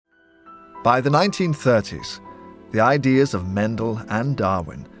By the 1930s, the ideas of Mendel and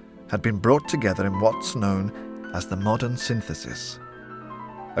Darwin had been brought together in what's known as the modern synthesis,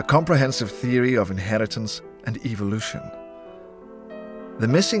 a comprehensive theory of inheritance and evolution. The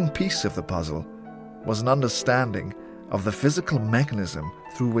missing piece of the puzzle was an understanding of the physical mechanism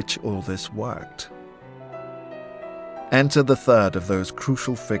through which all this worked. Enter the third of those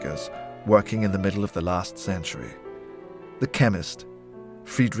crucial figures working in the middle of the last century, the chemist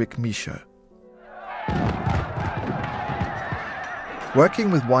Friedrich Miescher.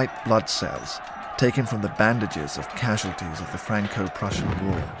 Working with white blood cells taken from the bandages of casualties of the Franco-Prussian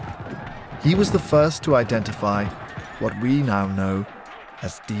War, he was the first to identify what we now know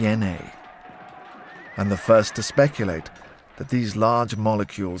as DNA, and the first to speculate that these large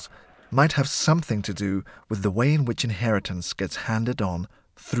molecules might have something to do with the way in which inheritance gets handed on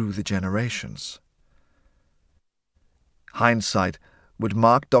through the generations. Hindsight would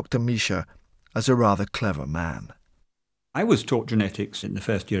mark Dr. Miescher as a rather clever man. I was taught genetics in the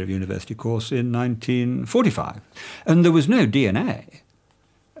first year of university course in 1945, and there was no DNA.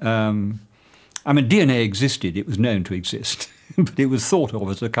 DNA existed, it was known to exist, but it was thought of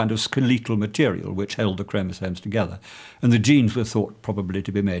as a kind of skeletal material which held the chromosomes together, and the genes were thought probably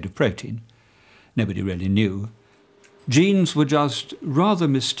to be made of protein. Nobody really knew. Genes were just rather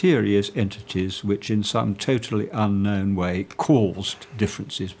mysterious entities which in some totally unknown way caused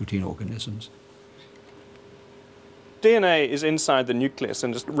differences between organisms. DNA is inside the nucleus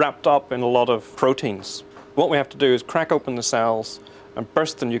and just wrapped up in a lot of proteins. What we have to do is crack open the cells and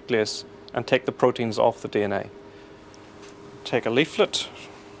burst the nucleus and take the proteins off the DNA. Take a leaflet,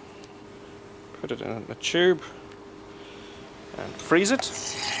 put it in a tube, and freeze it.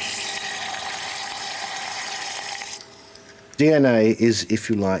 DNA is, if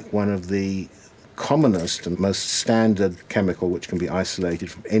you like, one of the commonest and most standard chemical which can be isolated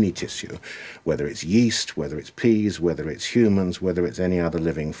from any tissue, whether it's yeast, whether it's peas, whether it's humans, whether it's any other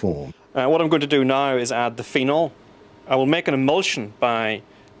living form. What I'm going to do now is add the phenol. I will make an emulsion by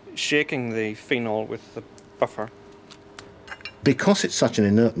shaking the phenol with the buffer. Because it's such an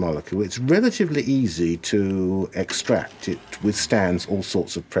inert molecule, it's relatively easy to extract. It withstands all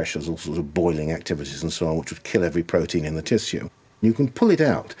sorts of pressures, all sorts of boiling activities and so on, which would kill every protein in the tissue. You can pull it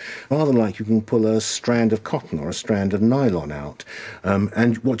out, rather like you can pull a strand of cotton or a strand of nylon out.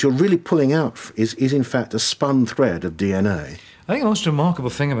 And what you're really pulling out is in fact a spun thread of DNA. I think the most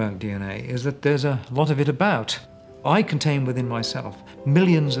remarkable thing about DNA is that there's a lot of it about. I contain within myself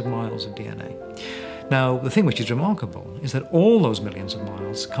millions of miles of DNA. Now, the thing which is remarkable is that all those millions of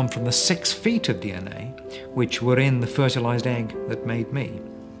miles come from the 6 feet of DNA which were in the fertilized egg that made me.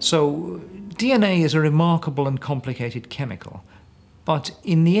 So DNA is a remarkable and complicated chemical. But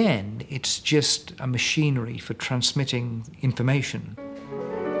in the end, it's just a machinery for transmitting information.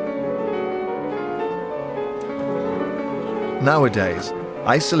 Nowadays,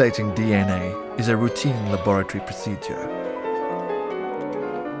 isolating DNA is a routine laboratory procedure.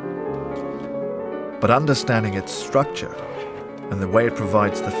 But understanding its structure and the way it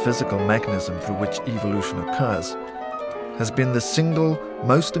provides the physical mechanism through which evolution occurs has been the single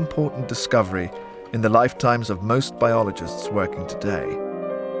most important discovery in the lifetimes of most biologists working today.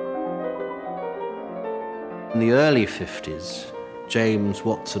 In the early 50s, James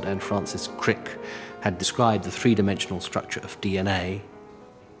Watson and Francis Crick had described the three-dimensional structure of DNA.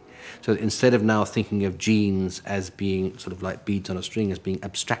 So instead of now thinking of genes as being sort of like beads on a string, as being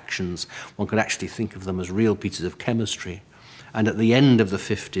abstractions, one could actually think of them as real pieces of chemistry. And at the end of the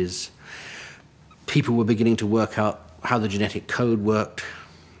 50s, people were beginning to work out how the genetic code worked,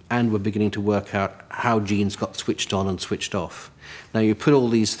 and were beginning to work out how genes got switched on and switched off. Now you put all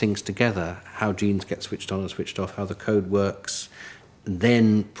these things together, how genes get switched on and switched off, how the code works, and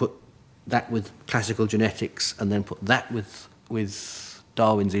then put that with classical genetics, and then put that with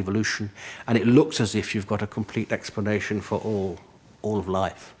Darwin's evolution, and it looks as if you've got a complete explanation for all of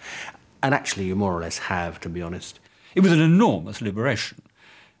life. And actually you more or less have, to be honest. It was an enormous liberation.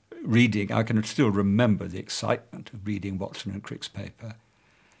 Reading, I can still remember the excitement of reading Watson and Crick's paper.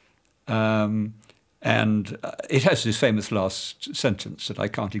 And it has this famous last sentence that I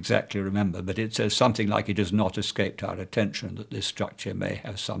can't exactly remember, but it says something like, "It has not escaped our attention that this structure may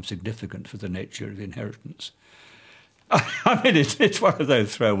have some significance for the nature of inheritance." I mean, it's one of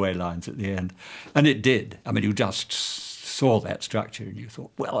those throwaway lines at the end. And it did. I mean, you just saw that structure and you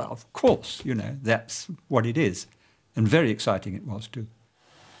thought, well, of course, you know, that's what it is. And very exciting it was too.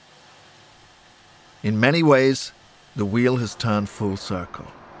 In many ways, the wheel has turned full circle.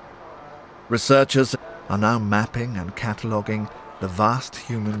 Researchers are now mapping and cataloguing the vast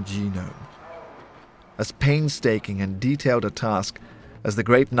human genome. As painstaking and detailed a task as the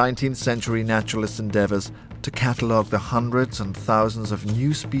great 19th century naturalists' endeavours to catalogue the hundreds and thousands of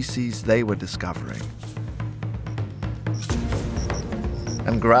new species they were discovering.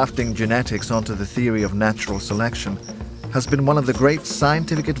 And grafting genetics onto the theory of natural selection has been one of the great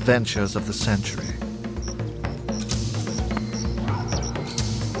scientific adventures of the century.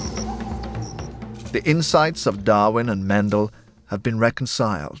 The insights of Darwin and Mendel have been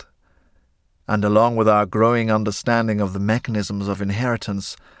reconciled, and along with our growing understanding of the mechanisms of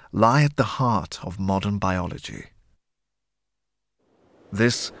inheritance, lie at the heart of modern biology.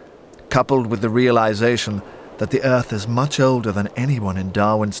 This, coupled with the realization that the Earth is much older than anyone in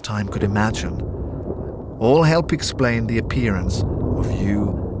Darwin's time could imagine, all help explain the appearance of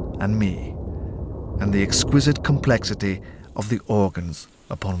you and me, and the exquisite complexity of the organs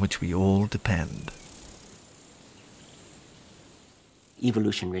upon which we all depend.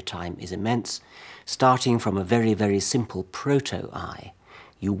 Evolutionary time is immense, starting from a very, very simple proto-eye.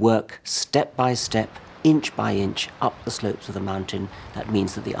 You work step by step, inch by inch, up the slopes of the mountain. That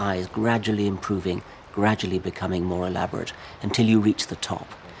means that the eye is gradually improving, gradually becoming more elaborate, until you reach the top.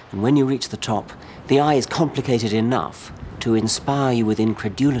 And when you reach the top, the eye is complicated enough to inspire you with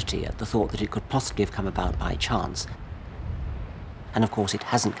incredulity at the thought that it could possibly have come about by chance. And of course, it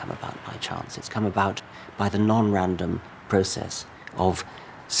hasn't come about by chance. It's come about by the non-random process of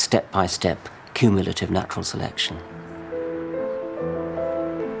step-by-step cumulative natural selection.